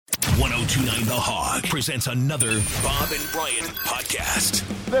1029 The Hog presents another Bob and Brian podcast.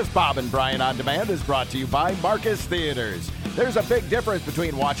 This Bob and Brian On Demand is brought to you by Marcus Theaters. There's a big difference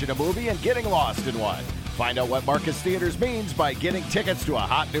between watching a movie and getting lost in one. Find out what Marcus Theaters means by getting tickets to a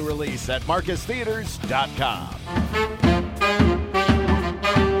hot new release at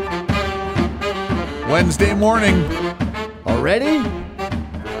marcustheaters.com. Wednesday morning. Already?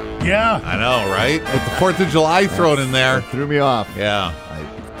 Yeah. I know, right? With the 4th of July thrown in there. That threw me off. Yeah.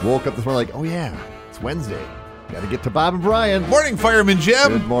 I woke up this morning like, oh yeah, it's Wednesday. Got to get to Bob and Brian. Morning, Fireman Jim.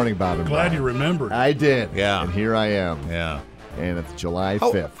 Good morning, Bob and Brian. Glad you remembered. I did. Yeah. And here I am. Yeah. And it's July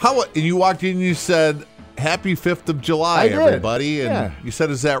 5th. And you walked in and you said, Happy 5th of July, I did. everybody. And Yeah. you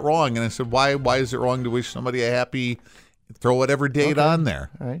said, is that wrong? And I said, why is it wrong to wish somebody a happy, throw whatever date on there?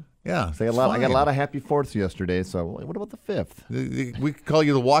 All right. Yeah. So I got a lot of happy 4ths yesterday, so what about the 5th? We could call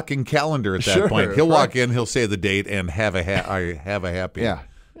you the walking calendar at that Sure, point. He'll right. walk in, he'll say the date, and have a happy. Yeah.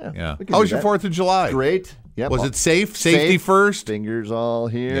 Yeah. we can How was do your that. 4th of July? Great. Yep. Was it safe? Safety first? Fingers all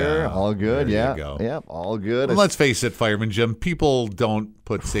here. Yeah. All good. There Yeah. you go. Yep. All good. Well, let's face it, Fireman Jim, people don't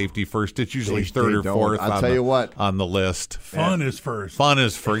put safety first. It's usually They third or don't. fourth I'll tell you what. on the list. Fun is first. Fun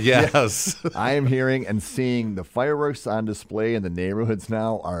is for, yes. I am hearing and seeing the fireworks on display in the neighborhoods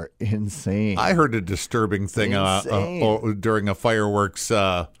now are insane. I heard a disturbing thing Insane. during a fireworks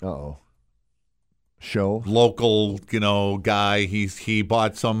Uh-oh. Show? local, guy. He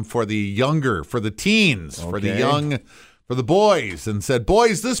bought some for the teens, for the Okay. young, for the boys, and said,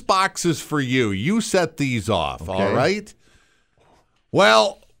 boys, this box is for you. You set these off, Okay. all right?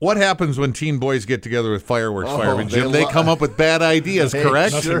 Well, what happens when teen boys get together with fireworks, Fireman Jim? They come up with bad ideas,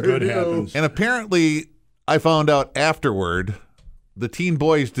 correct? Nothing Sure good do. happens. And apparently, I found out afterward, the teen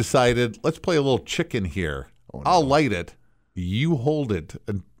boys decided, let's play a little chicken here. I'll light it. You hold it,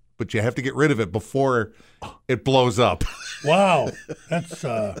 but you have to get rid of it before it blows up. Wow. That's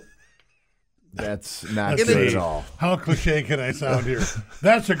That's not That's good it. at all. how cliche can I sound here?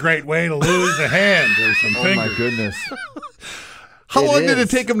 That's a great way to lose a hand or some Oh, fingers. my goodness. How It long did it is.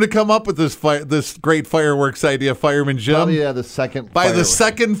 take him to come up with this great fireworks idea, Fireman Jim? Probably, the second By the firework.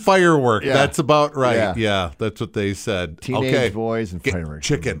 second firework. Yeah. That's about right. Yeah. Yeah, that's what they said. Teenage okay. boys and Get fireworks.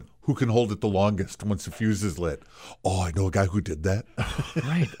 chicken. Who can hold it the longest once the fuse is lit? Oh, I know a guy who did that.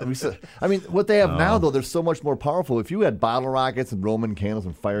 Right. I mean, what they have now, though, they're so much more powerful. If you had bottle rockets and Roman candles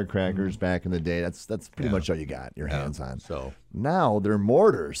and firecrackers back in the day, that's pretty much all you got your hands on. So now they're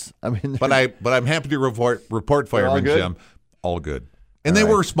mortars. I mean, But I'm happy to report Fireman good? Jim. All good. And they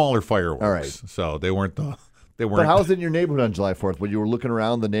right. were smaller fireworks. All right. So they weren't But how's it in your neighborhood on July 4th? When you were looking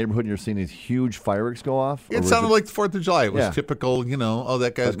around the neighborhood and you're seeing these huge fireworks go off? Or It was sounded like the 4th of July. It was Yeah. typical,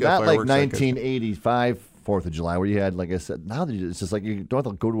 that guy's but got not like fireworks. that guy's- 1985 4th of July, where you had, like I said, now it's just like you don't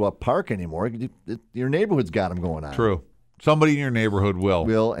have to go to a park anymore. Your neighborhood's got them going on. True. Somebody in your neighborhood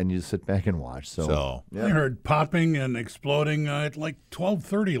will. And you sit back and watch. So, I heard popping and exploding at like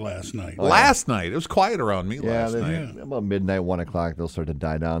 12:30 last night. Last night. It was quiet around me yeah, last night. about midnight, 1 o'clock, they'll start to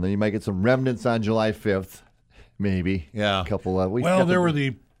die down. Then you might get some remnants on July 5th, maybe. Yeah. A couple. Well, there were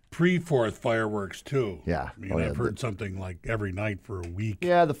the pre-4th fireworks too. Yeah. I mean, Oh, yeah. I've heard something like every night for a week.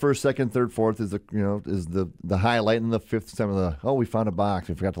 Yeah, the first, second, third, fourth is the highlight, and the fifth time we found a box.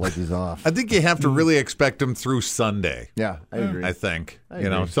 We forgot to light these off. I think you have to really expect them through Sunday. Yeah, I agree. I think. I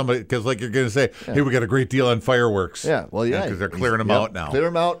agree. Somebody, because like you're going to say, hey, we got a great deal on fireworks. Yeah, well, yeah. Because they're clearing them out now. Clear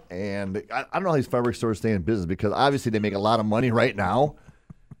them out, and I don't know how these fireworks stores stay in business because obviously they make a lot of money right now.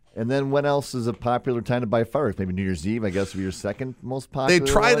 And then when else is a popular time to buy fireworks? Maybe New Year's Eve, I guess, would be your second most popular They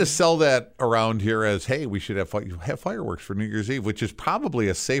try one? to sell that around here as, hey, we should have fireworks for New Year's Eve, which is probably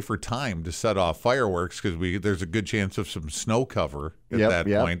a safer time to set off fireworks because there's a good chance of some snow cover at that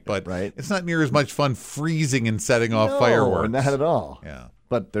point. But right. it's not near as much fun freezing and setting off No, fireworks. not at all. Yeah.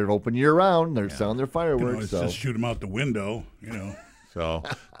 But they're open year round. They're selling their You fireworks. know, it's so. just shoot them out the window. So,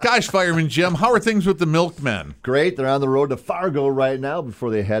 gosh, Fireman Jim, how are things with the milkmen? Great. They're on the road to Fargo right now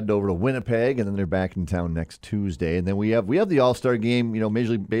before they head over to Winnipeg, and then they're back in town next Tuesday. And then we have the All-Star game. Major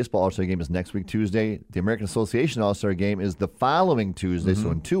League Baseball All-Star game is next week, Tuesday. The American Association All-Star game is the following Tuesday, so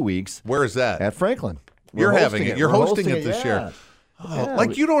in 2 weeks. Where is that? At Franklin. You're We're having it. You're We're hosting it this yeah. year. Yeah,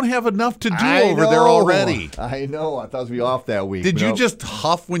 like you don't have enough to do I over there know. already. I know. I thought it was be off that week. Did but you no. just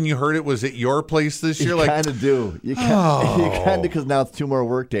huff when you heard it was at your place this year? You Like, kind of do. You kind of because now it's 2 more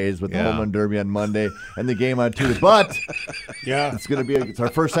work days with the home run derby on Monday and the game on Tuesday. But Yeah. it's going to be it's our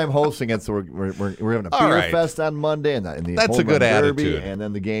first time hosting it, so we're having a All beer right. fest on Monday and the That's a home good run derby attitude. and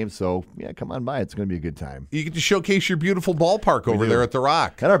then the game. So yeah, come on by. It's going to be a good time. you get to showcase your beautiful ballpark over do. there at the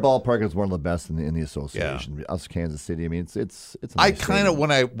Rock. And our ballpark is one of the best in the association. Us, Kansas City. I mean, it's a I I kind of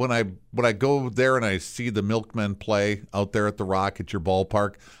when I go there and I see the Milkmen play out there at the Rock at your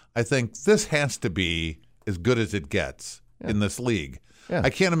ballpark, I think this has to be as good as it gets in this league. Yeah. I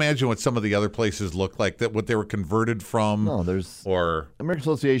can't imagine what some of the other places look like, that what they were converted from. No, there's or American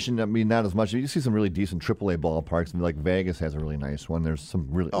Association. I mean, not as much. You see some really decent AAA ballparks, and like Vegas has a really nice one. There's some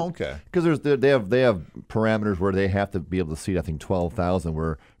really because they have parameters where they have to be able to seat, I think, 12,000.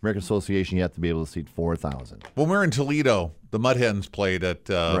 Where American Association, you have to be able to seat 4,000. When we were in Toledo, the Mud Hens played at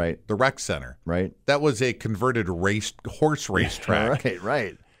the rec center. Right, that was a converted horse race track.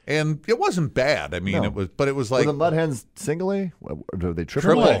 Right. And it wasn't bad. I mean, it was like were the Mud Hens single A, or were they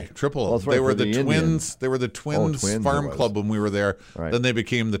triple? Well, they were the Twins. They were the Twins Farm Club when we were there. Right. Then they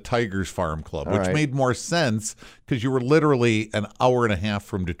became the Tigers Farm Club, which made more sense because you were literally an hour and a half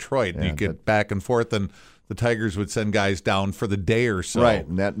from Detroit, and you get back and forth, and the Tigers would send guys down for the day or so. Right,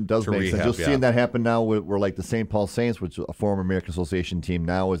 and that does make sense. You're seeing that happen now. We're like the St. Paul Saints, which is a former American Association team,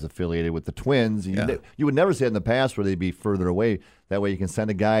 now is affiliated with the Twins. You would never see it in the past where they'd be further away. That way you can send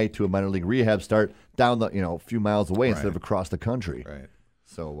a guy to a minor league rehab start down the a few miles away instead of across the country. Right.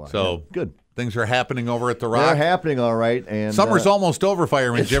 So good. Things are happening over at the Rock. They're happening all right. And summer's almost over,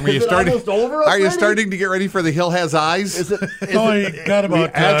 Fireman Jim. Are you starting? Are you starting to get ready for The Hill Has Eyes? We got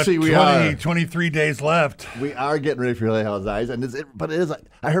about 23 days left. We are getting ready for Hill Has Eyes, but it is.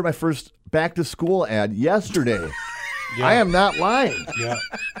 I heard my first back to school ad yesterday. I am not lying. Yeah.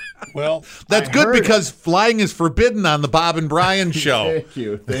 Well, that's good because flying is forbidden on the Bob and Brian show. Thank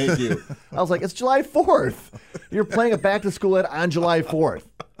you. I was like, it's July 4th. You're playing a back to school ad on July 4th.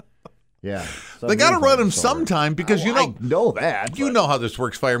 Yeah. They got to run them sometime because I know that. You know how this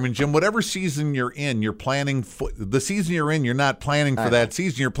works, Fireman Jim. Whatever season you're in, you're planning for the season you're in. You're not planning for that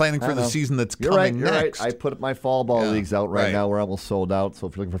season. You're planning for the season that's coming next. Right. I put my fall ball leagues out right now. We're almost sold out. So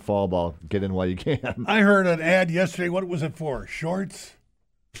if you're looking for fall ball, get in while you can. I heard an ad yesterday. What was it for? Shorts?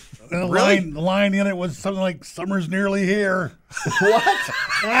 The line in it was something like "Summer's nearly here."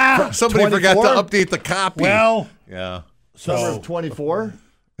 What? Somebody 24? Forgot to update the copy. Well, yeah. Summer of 24.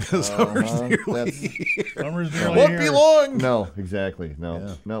 Summer's nearly here. Summer's nearly Won't here. be long. No, exactly.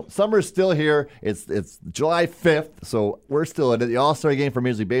 No. Summer's still here. It's July 5th, so we're still in it. The All-Star game for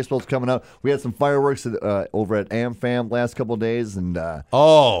Major League Baseball is coming up. We had some fireworks over at AmFam last couple of days, and there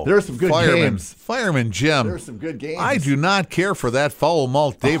are some good games. Fireman Jim. There are some good games. I do not care for that foul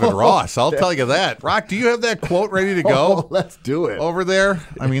malt David Ross. I'll tell you that. Rock, do you have that quote ready to go? Let's do it. Over there?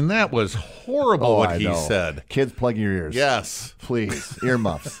 I mean, that was horrible what he said. Kids, plug your ears. Yes. Please.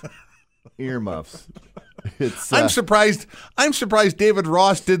 Earmuffs. Earmuffs. I'm surprised David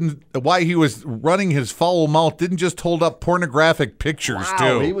Ross didn't, why he was running his foul mouth, didn't just hold up pornographic pictures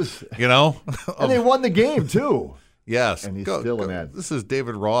too. He was, and they won the game too. Yes. And he's still in that. This is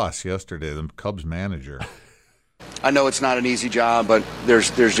David Ross yesterday, the Cubs manager. I know it's not an easy job, but there's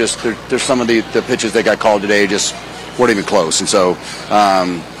some of the pitches that got called today just weren't even close. And so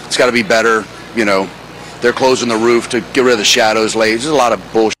it's got to be better. They're closing the roof to get rid of the shadows late. There's a lot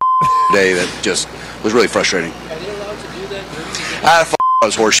of bullshit today that just was really frustrating. Are they allowed to do that?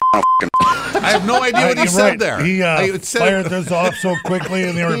 Was horse shit. I have no idea what he said there. He fired this off so quickly,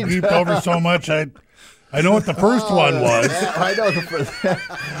 and they were beeped over so much. I know what the first one was. I know the first.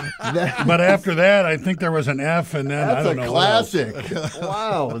 But after that, I think there was an F, and then I don't know. Classic.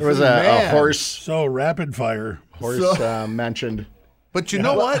 Wow. There was a horse. So rapid fire. Horse mentioned. But you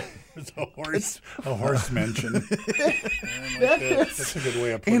know what? It's a horse mention. That's a good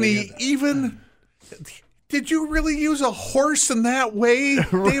way of putting it. Did you really use a horse in that way,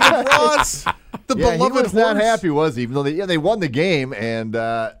 David Ross? The beloved he was horse. Not happy, was he? Even though they won the game, and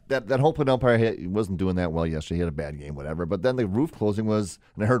that home plate umpire wasn't doing that well yesterday. He had a bad game, whatever. But then the roof closing was,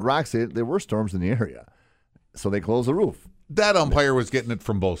 and I heard Rock say there were storms in the area, so they closed the roof. That umpire was getting it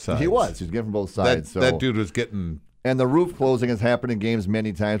from both sides. He was getting it from both sides. That dude was getting. And the roof closing has happened in games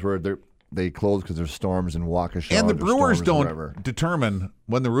many times where they close because there's storms in Waukesha. And the Brewers don't determine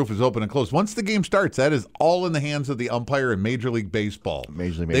when the roof is open and closed. Once the game starts, that is all in the hands of the umpire in Major League Baseball.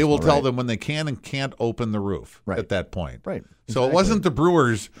 They will tell them when they can and can't open the roof at that point. Right. So it wasn't the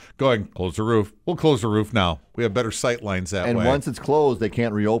Brewers going, close the roof. We'll close the roof now. We have better sight lines that way. And once it's closed, they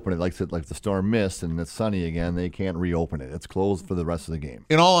can't reopen it. Like the storm missed and it's sunny again, they can't reopen it. It's closed for the rest of the game.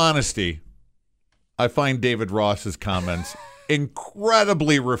 In all honesty, I find David Ross's comments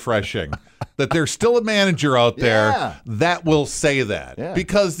incredibly refreshing. That there's still a manager out there that will say that.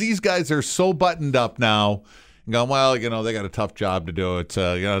 Because these guys are so buttoned up now. Going, well, they got a tough job to do. It's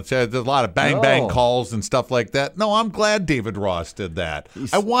there's a lot of bang calls and stuff like that. No, I'm glad David Ross did that.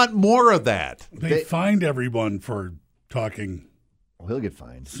 I want more of that. They fined everyone for talking. Well, he'll get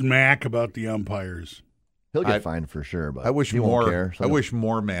fined. Smack about the umpires. He'll get fined for sure, but I wish he won't more. care, so. I wish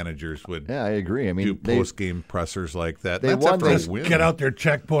more managers would. Yeah, I agree. I mean, do post-game pressers like that. they That's won after this- a win. Get out their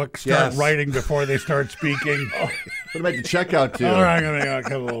checkbook, start writing before they start speaking. What about the checkout too? All right, I'm going to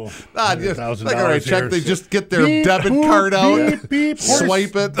get a little Just, $1,000 like, all right, check. here. They just get their Beep, debit boop, card out, beep, beep,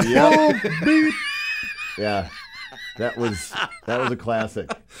 swipe it. Yep. Beep. Yeah, that was a classic.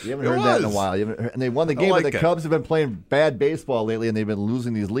 You haven't It heard that in a was. while. And they won the game, like but the it. Cubs have been playing bad baseball lately, and they've been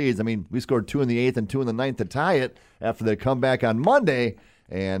losing these leads. I mean, we scored 2 in the 8th and 2 in the 9th to tie it after they come back on Monday.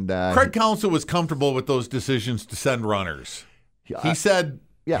 And Craig Counsell was comfortable with those decisions to send runners. He said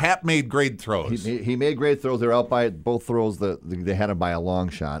Hap made great throws. he made great throws. They're out by both throws. They had him by a long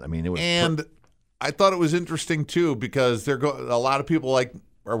shot. I mean, it was And I thought it was interesting, too, because a lot of people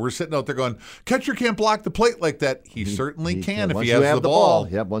we're sitting out there going, catcher can't block the plate like that. He certainly can if once he you has have the ball.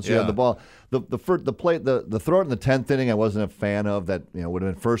 Yep, once you have the ball. The throw it in the 10th inning, I wasn't a fan of. That would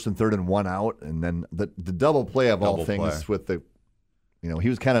have been 1st and 3rd and 1 out, and then the double play of all things with the. He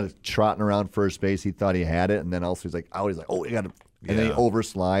was kind of trotting around first base. He thought he had it, and then also he's like out. He's like, oh, you got to, and then he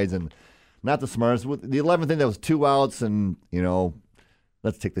overslides, and not the smartest. With the 11th inning, there was 2 outs, and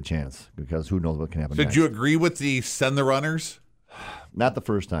let's take the chance because who knows what can happen. So next. did you agree with the send the runners? Not the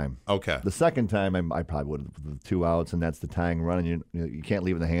first time. Okay. The second time, I probably would have with 2 outs, and that's the tying run, and you can't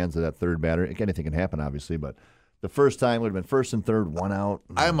leave it in the hands of that third batter. Anything can happen, obviously, but the first time would have been 1st and 3rd, 1 out.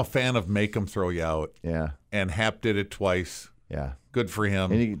 I'm a fan of make them throw you out. Yeah. And Hap did it twice. Yeah. Good for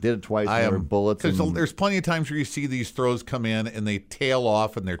him. And he did it twice. There were bullets. Because there's plenty of times where you see these throws come in and they tail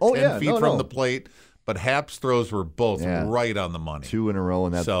off and they're 10 feet from the plate. But Hap's throws were both right on the money. 2 in a row,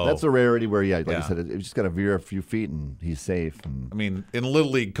 and that's a rarity where, like I said, you just got to veer a few feet and he's safe. And, I mean, in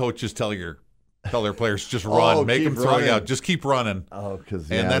Little League, coaches tell their players just run, make them throw you out, just keep running. Oh,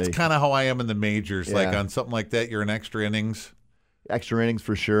 and that's kind of how I am in the majors. Yeah. Like on something like that, you're in extra innings. Extra innings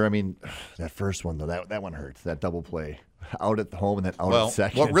for sure. I mean, that first one though, that one hurts. That double play out at the home and then out at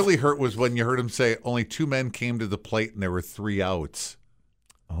second. What really hurt was when you heard him say only 2 men came to the plate and there were 3 outs.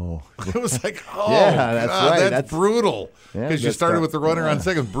 Oh, it was like, yeah, that's God, right. That's brutal. Because you started with the runner on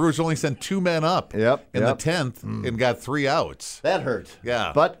second. Brewers only sent 2 men up in the 10th and got 3 outs. That hurt.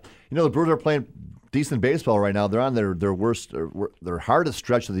 Yeah. But, the Brewers are playing decent baseball right now. They're on their worst, their hardest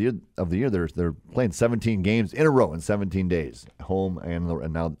stretch of the year. They're playing 17 games in a row in 17 days, home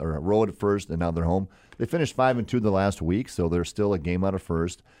and now or road at first, and now they're home. They finished 5-2 the last week, so they're still a game out of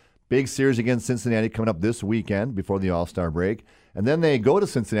first. Big series against Cincinnati coming up this weekend before the All-Star break. And then they go to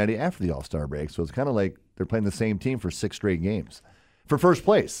Cincinnati after the All-Star break. So it's kind of like they're playing the same team for 6 straight games for first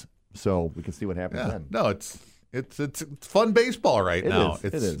place. So we can see what happens then. No, it's fun baseball right now.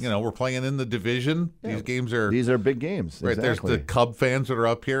 It is. We're playing in the division. Yeah. These are big games. Right, exactly. there's the Cub fans that are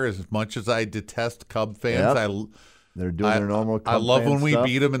up here. As much as I detest Cub fans, they're doing their normal Cub I love fan when we stuff.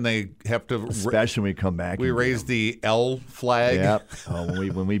 beat them and they have to especially when we come back. We raise the L flag. Yep.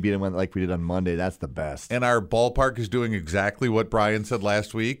 When we beat them like we did on Monday, that's the best. And our ballpark is doing exactly what Brian said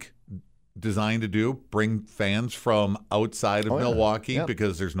last week. Designed to do, bring fans from outside of Milwaukee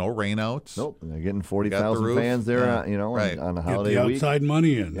because there's no rainouts. Nope, they're getting 40,000 fans there, on a holiday Get the week. outside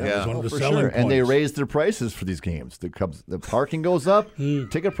money in. That was one of the selling points. And they raised their prices for these games. The Cubs, the parking goes up,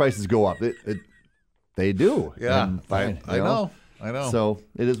 ticket prices go up. They do. Yeah, and fine, I know. So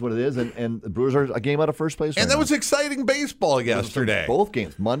it is what it is, and the Brewers are a game out of first place. And that was exciting baseball yesterday. Both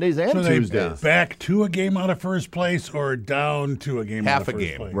games, Mondays and Tuesdays. Back to a game out of first place or down to a game out of first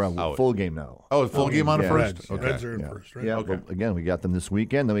place? We're full game now. Oh, full game out of first? Reds are in first, right? Yeah, okay. Well, again, we got them this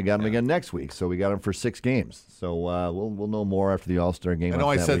weekend, then we got them again next week. So we got them for 6 games. So we'll know more after the All-Star game. I know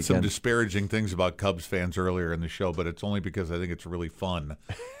I said some weekend. disparaging things about Cubs fans earlier in the show, but it's only because I think it's really fun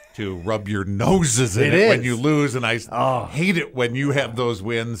to rub your noses in it when you lose, and I hate it when you have those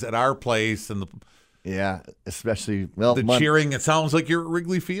wins at our place and especially the cheering. It sounds like you're at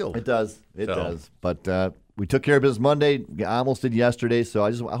Wrigley Field. It does. It does. But we took care of business Monday. Almost did yesterday. So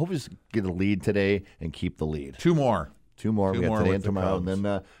I hope we just get a lead today and keep the lead. 2 more. We got today and tomorrow. And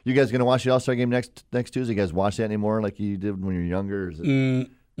then you guys going to watch the All-Star game next Tuesday? You guys watch that anymore like you did when you were younger? Or is it,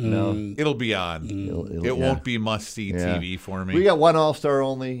 no, it'll be on. It won't be must-see TV for me. We got one All-Star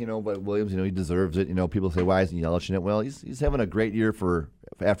only, but Williams, he deserves it. People say, why isn't Yelich in it? Well, he's having a great year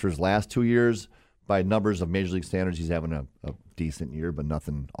after his last 2 years. By numbers of Major League standards, he's having a decent year, but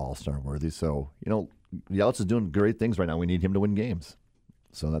nothing All-Star worthy. So, Yelich is doing great things right now. We need him to win games.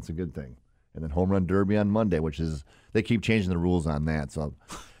 So that's a good thing. And then home run derby on Monday, which is, they keep changing the rules on that. So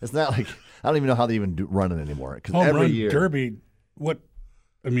it's not like, I don't even know how they even run it anymore. Because home every run year. derby, what?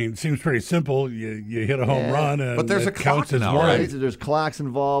 I mean, it seems pretty simple. You hit a home run, and but there's a counts clock as now, one. right? There's clocks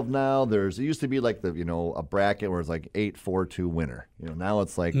involved now. It used to be like a bracket where it's like 8-4-2 winner. Now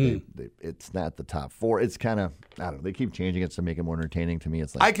it's like it's not the top four. It's kind of, I don't know. They keep changing it to make it more entertaining. To me,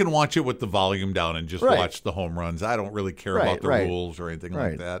 it's like I can watch it with the volume down and just watch the home runs. I don't really care about the rules or anything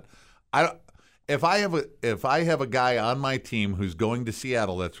like that. If I have a guy on my team who's going to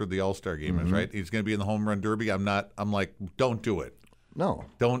Seattle, that's where the All-Star game is, right? He's going to be in the home run derby. I'm like, don't do it. No.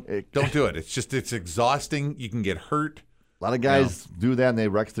 Don't do it. It's exhausting. You can get hurt. A lot of guys do that, and they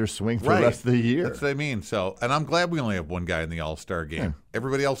wreck their swing for the rest of the year. That's what I mean. So, and I'm glad we only have one guy in the All-Star game. Yeah.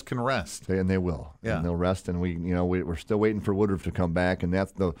 Everybody else can rest. And they will. Yeah. And they'll rest, and we're still waiting for Woodruff to come back, and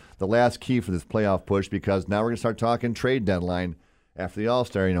that's the last key for this playoff push, because now we're going to start talking trade deadline after the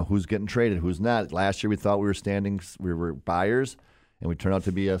All-Star. Who's getting traded, who's not. Last year we thought we were buyers, and we turned out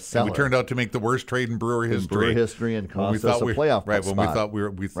to be a seller. And we turned out to make the worst trade in Brewer history. And cost us a playoff right, spot. When we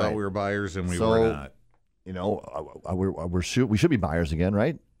thought we were buyers, and we were not. We should be buyers again,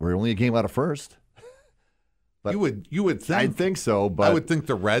 right? We're only a game out of first. But you would think. I'd think so, but I would think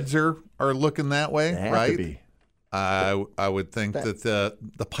the Reds are looking that way, they have right? to be. I would think that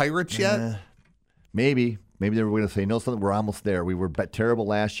the Pirates yet. Maybe they were going to say no. Something we're almost there. We were terrible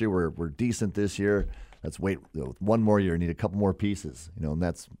last year. We're decent this year. Let's wait one more year. Need a couple more pieces. And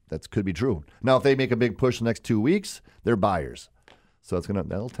that's could be true. Now, if they make a big push the next 2 weeks, they're buyers. So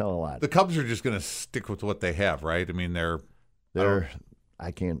that'll tell a lot. The Cubs are just going to stick with what they have, right? I mean, the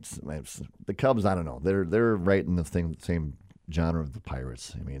Cubs. I don't know. They're right in the same genre of the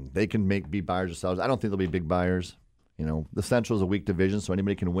Pirates. I mean, they can be buyers themselves. I don't think they'll be big buyers. The Central is a weak division, so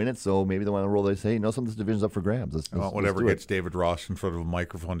anybody can win it. So maybe they want to roll. They say, some of this division's up for grabs. Whatever gets David Ross in front of a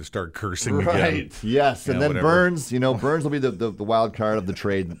microphone to start cursing again. Right. Yes, and then Burns. Burns will be the wild card of the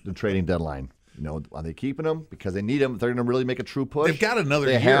trading deadline. Are they keeping him because they need him? If they're going to really make a true push. They've got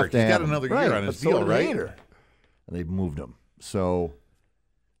another year. He's got another year on his deal, right? And they've moved him. So,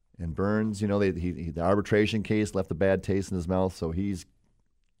 and Burns, the arbitration case left a bad taste in his mouth. So he's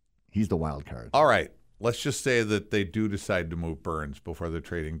the wild card. All right. Let's just say that they do decide to move Burns before the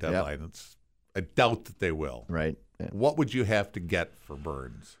trading deadline. Yep. I doubt that they will. Right. Yeah. What would you have to get for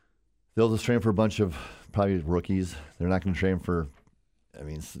Burns? They'll just trade for a bunch of probably rookies. They're not going to trade for,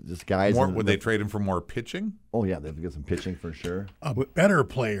 just guys. Would they trade him for more pitching? Oh, yeah. They'll get some pitching for sure. A better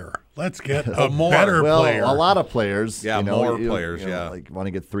player. Let's get a more. better player. A lot of players. Yeah, more players, want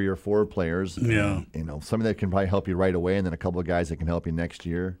to get 3 or 4 players. Yeah. Somebody that can probably help you right away, and then a couple of guys that can help you next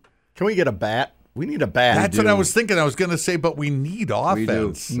year. Can we get a bat? We need a bat. That's what I was thinking. I was going to say, but we need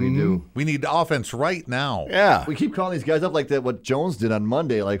offense. We do. We need offense right now. Yeah. We keep calling these guys up like that. What Jones did on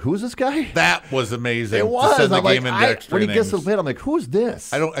Monday. Like, who's this guy? That was amazing. It was. To send the I'm game like, into extra when he innings. gets the hit, I'm like, who's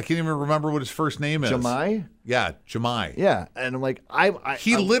this? I can't even remember what his first name is. Jamai? Yeah, Jamai. Yeah, and I'm like,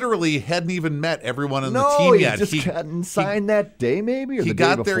 he literally hadn't even met everyone on the no, team he yet. just gotten signed that day, maybe. Or He the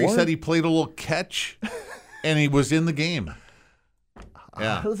day got there. He before? said he played a little catch, and he was in the game.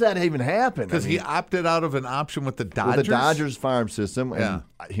 Yeah. How does that even happen? Because he opted out of an option with the Dodgers. With the Dodgers farm system, and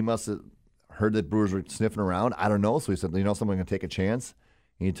he must have heard that Brewers were sniffing around. I don't know, so he said, someone's going to take a chance.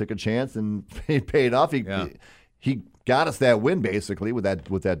 And he took a chance, and he paid off. He got us that win, basically, with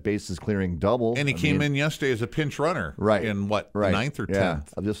that bases clearing double. And he came in yesterday as a pinch runner. Right. In what, 9th or 10th?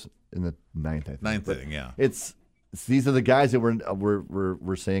 Yeah, just in the 9th, I think. 9th inning, yeah. It's these are the guys that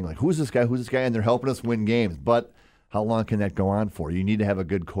we're saying, like, who's this guy? Who's this guy? And they're helping us win games. But how long can that go on for? You need to have a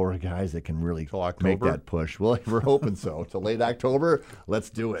good core of guys that can really make that push. Well, we're hoping so. Till late October, let's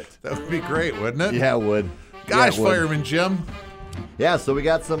do it. That would be great, wouldn't it? Yeah, it would. Gosh, Fireman Jim. Yeah, so we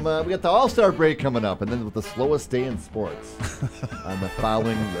got the All-Star break coming up, and then with the slowest day in sports on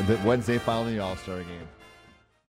the Wednesday following the All-Star game.